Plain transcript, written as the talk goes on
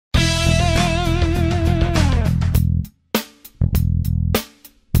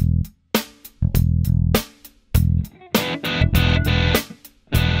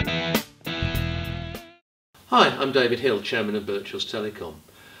Hi, I'm David Hill, Chairman of Birchills Telecom.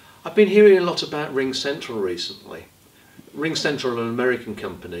 I've been hearing a lot about Ring Central recently. Ring Central are an American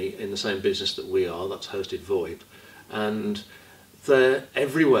company in the same business that we are, that's hosted VoIP, and they're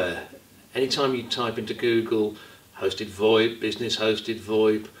everywhere. Anytime you type into Google hosted VoIP, business hosted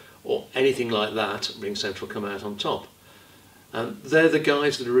VoIP, or anything like that, Ring Central come out on top. And they're the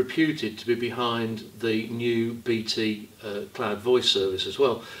guys that are reputed to be behind the new BT cloud voice service as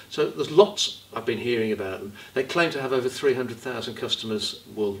well. So there's lots I've been hearing about them. They claim to have over 300,000 customers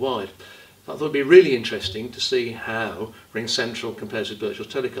worldwide. I thought it'd be really interesting to see how Ring Central compares with Birchills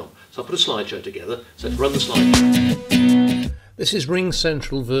Telecom. So I'll put a slideshow together. So let's run the slideshow. This is Ring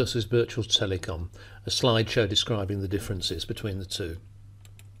Central versus Birchills Telecom, a slideshow describing the differences between the two.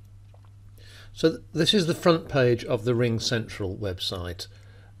 So this is the front page of the Ring Central website,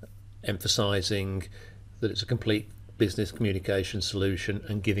 emphasising that it's a complete business communication solution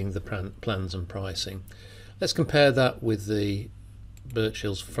and giving the plans and pricing. Let's compare that with the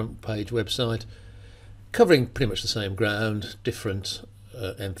Birchills front page website, covering pretty much the same ground, different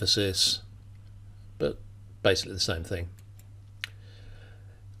emphasis, but basically the same thing.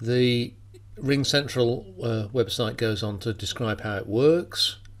 The Ring Central website goes on to describe how it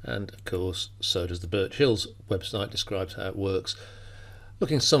works, and of course so does the Birchills website, describes how it works,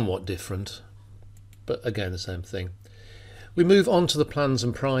 looking somewhat different, but again the same thing. We move on to the plans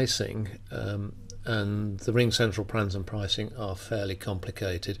and pricing, and the Ring Central plans and pricing are fairly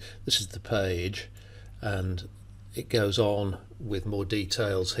complicated. This is the page, and it goes on with more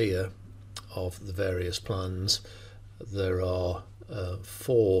details here of the various plans. There are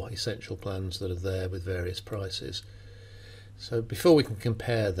 4 essential plans that are there with various prices. So before we can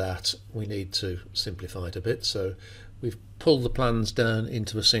compare that, we need to simplify it a bit. So we've pulled the plans down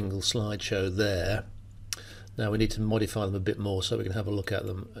into a single slideshow there. Now we need to modify them a bit more so we can have a look at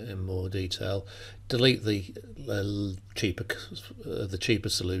them in more detail. Delete the cheaper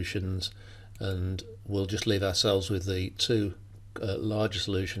solutions, and we'll just leave ourselves with the 2 larger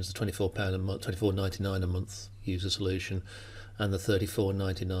solutions: the £24 a month, £24.99 a month user solution, and the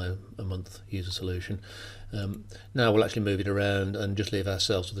 £34.99 a month user solution. Now we'll actually move it around and just leave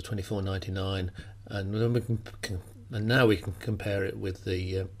ourselves with the £24.99, and then now we can compare it with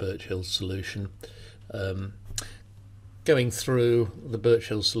the Birchills solution. Going through the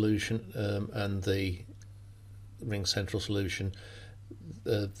Birchills solution and the Ring Central solution,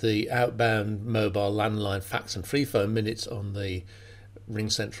 the outbound mobile, landline, fax and free phone minutes on the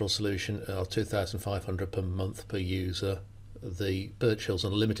Ring Central solution are £2,500 per month per user. The Birchills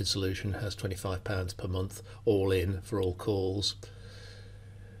Unlimited solution has £25 per month all in for all calls.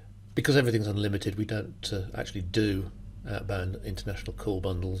 Because everything's unlimited, we don't actually do outbound international call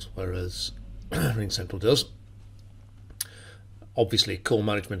bundles, whereas Ring Central does. Obviously call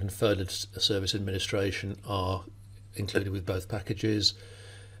management and phone service administration are included with both packages.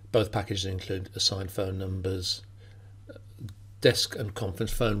 Both packages include assigned phone numbers, desk and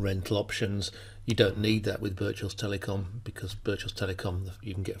conference phone rental options. You don't need that with Birchills Telecom, because Birchills Telecom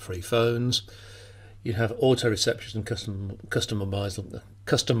you can get free phones. You have auto receptions and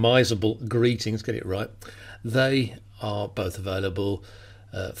customizable greetings, get it right. They are both available,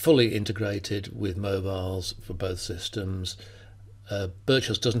 fully integrated with mobiles for both systems.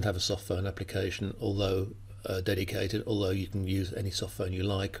 Birchills doesn't have a soft phone application, although dedicated, although you can use any soft phone you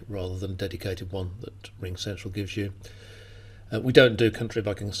like rather than a dedicated one that Ring Central gives you. We don't do country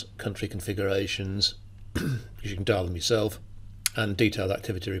by country configurations, because you can dial them yourself, and detailed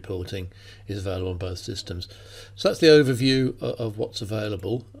activity reporting is available on both systems. So that's the overview of what's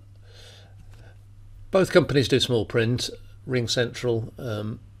available. Both companies do small print. Ring Central,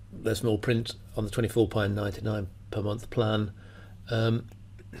 their small print on the £24.99 per month plan.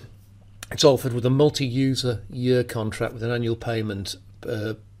 It's offered with a multi-user year contract with an annual payment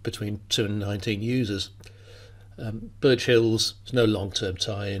between 2 and 19 users. Birchills is no long-term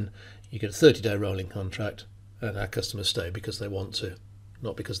tie-in. You get a 30-day rolling contract, and our customers stay because they want to,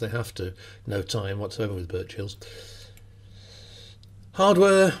 not because they have to. No tie-in whatsoever with Birchills.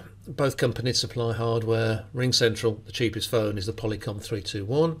 Hardware, both companies supply hardware. Ring Central, the cheapest phone is the Polycom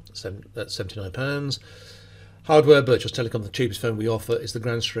 321, that's £79. Hardware, Birchills Telecom, the cheapest phone we offer is the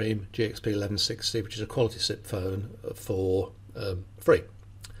Grandstream GXP 1160, which is a quality SIP phone for free.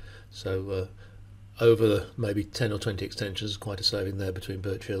 So over maybe 10 or 20 extensions, quite a saving there between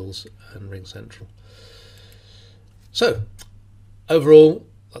Birchills and Ring Central. So overall,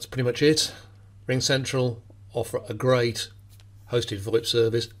 that's pretty much it. Ring Central offer a great hosted VoIP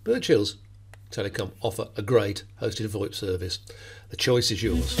service. Birchills Telecom offer a great hosted VoIP service. The choice is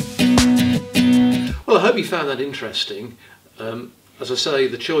yours. Well, I hope you found that interesting. As I say,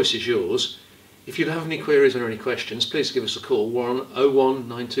 the choice is yours. If you have any queries or any questions, please give us a call. We're on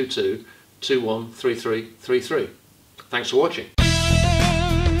 01922 213333. Thanks for watching.